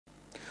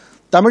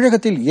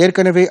தமிழகத்தில்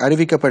ஏற்கனவே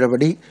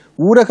அறிவிக்கப்பட்டபடி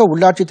ஊரக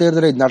உள்ளாட்சித்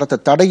தேர்தலை நடத்த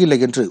தடையில்லை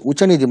என்று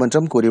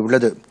உச்சநீதிமன்றம்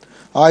கூறியுள்ளது.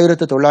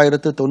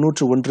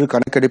 1991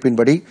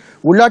 கணக்கெடுப்பின்படி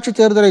உள்ளாட்சித்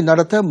தேர்தலை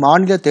நடத்த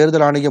மாநில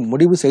தேர்தல் ஆணையம்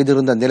முடிவு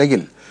செய்திருந்த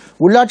நிலையில்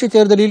உள்ளாட்சித்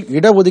தேர்தலில்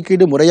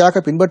இடஒதுக்கீடு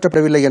முறையாக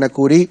பின்பற்றப்படவில்லை என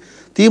கூறி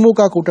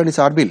திமுக கூட்டணி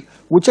சார்பில்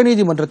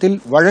உச்சநீதிமன்றத்தில்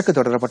வழக்கு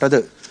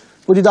தொடரப்பட்டது.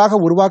 புதிதாக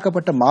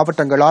உருவாக்கப்பட்ட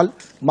மாவட்டங்களால்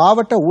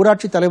மாவட்ட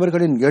ஊராட்சித்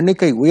தலைவர்களின்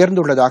எண்ணிக்கை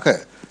உயர்ந்துள்ளதாக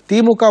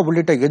திமுக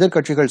உள்ளிட்ட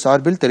எதிர்க்கட்சிகள்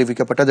சார்பில்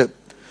தெரிவிக்கப்பட்டது.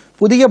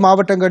 புதிய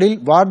மாவட்டங்களில்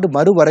வார்டு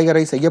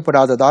மறுவரையறை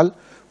செய்யப்படாததால்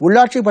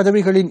உள்ளாட்சி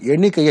பதவிகளின்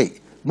எண்ணிக்கையை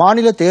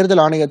மாநில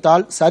தேர்தல்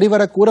ஆணையத்தால்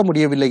சரிவர கூற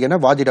முடியவில்லை என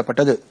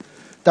வாதிடப்பட்டது.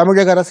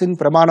 தமிழக அரசின்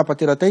பிரமாண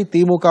பத்திரத்தை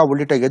திமுக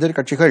உள்ளிட்ட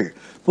எதிர்க்கட்சிகள்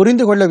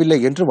புரிந்து கொள்ளவில்லை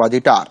என்று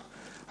வாதிட்டார்.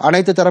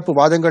 அனைத்து தரப்பு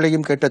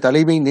வாதங்களையும் கேட்ட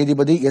தலைமை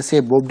நீதிபதி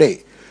SA போப்டே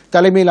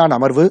தலைமையிலான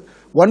அமர்வு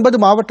 9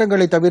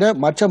 மாவட்டங்களை தவிர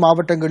மற்ற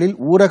மாவட்டங்களில்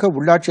ஊரக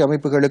உள்ளாட்சி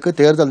அமைப்புகளுக்கு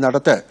தேர்தல்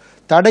நடத்த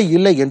தடை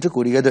இல்லை என்று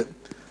கூறியது.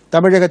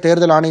 தமிழக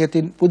தேர்தல்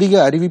ஆணையத்தின் புதிய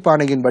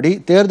அறிவிப்பாணையின்படி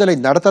தேர்தலை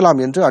நடத்தலாம்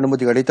என்று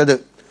அனுமதி அளித்தது.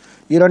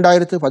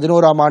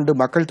 2011ஆம் ஆண்டு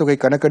மக்கள் தொகை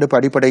கணக்கெடுப்பு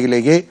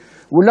அடிப்படையிலேயே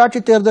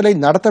உள்ளாட்சித் தேர்தலை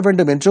நடத்த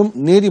வேண்டும் என்றும்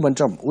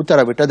நீதிமன்றம்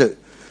உத்தரவிட்டது.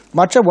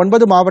 மற்ற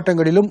 9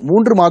 மாவட்டங்களிலும்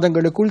 3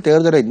 மாதங்களுக்குள்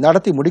தேர்தலை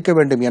நடத்தி முடிக்க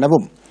வேண்டும்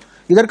எனவும்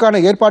இதற்கான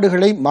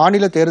ஏற்பாடுகளை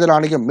மாநில தேர்தல்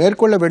ஆணையம்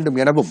மேற்கொள்ள வேண்டும்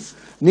எனவும்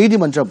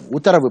நீதிமன்றம்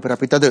உத்தரவு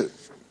பிறப்பித்தது.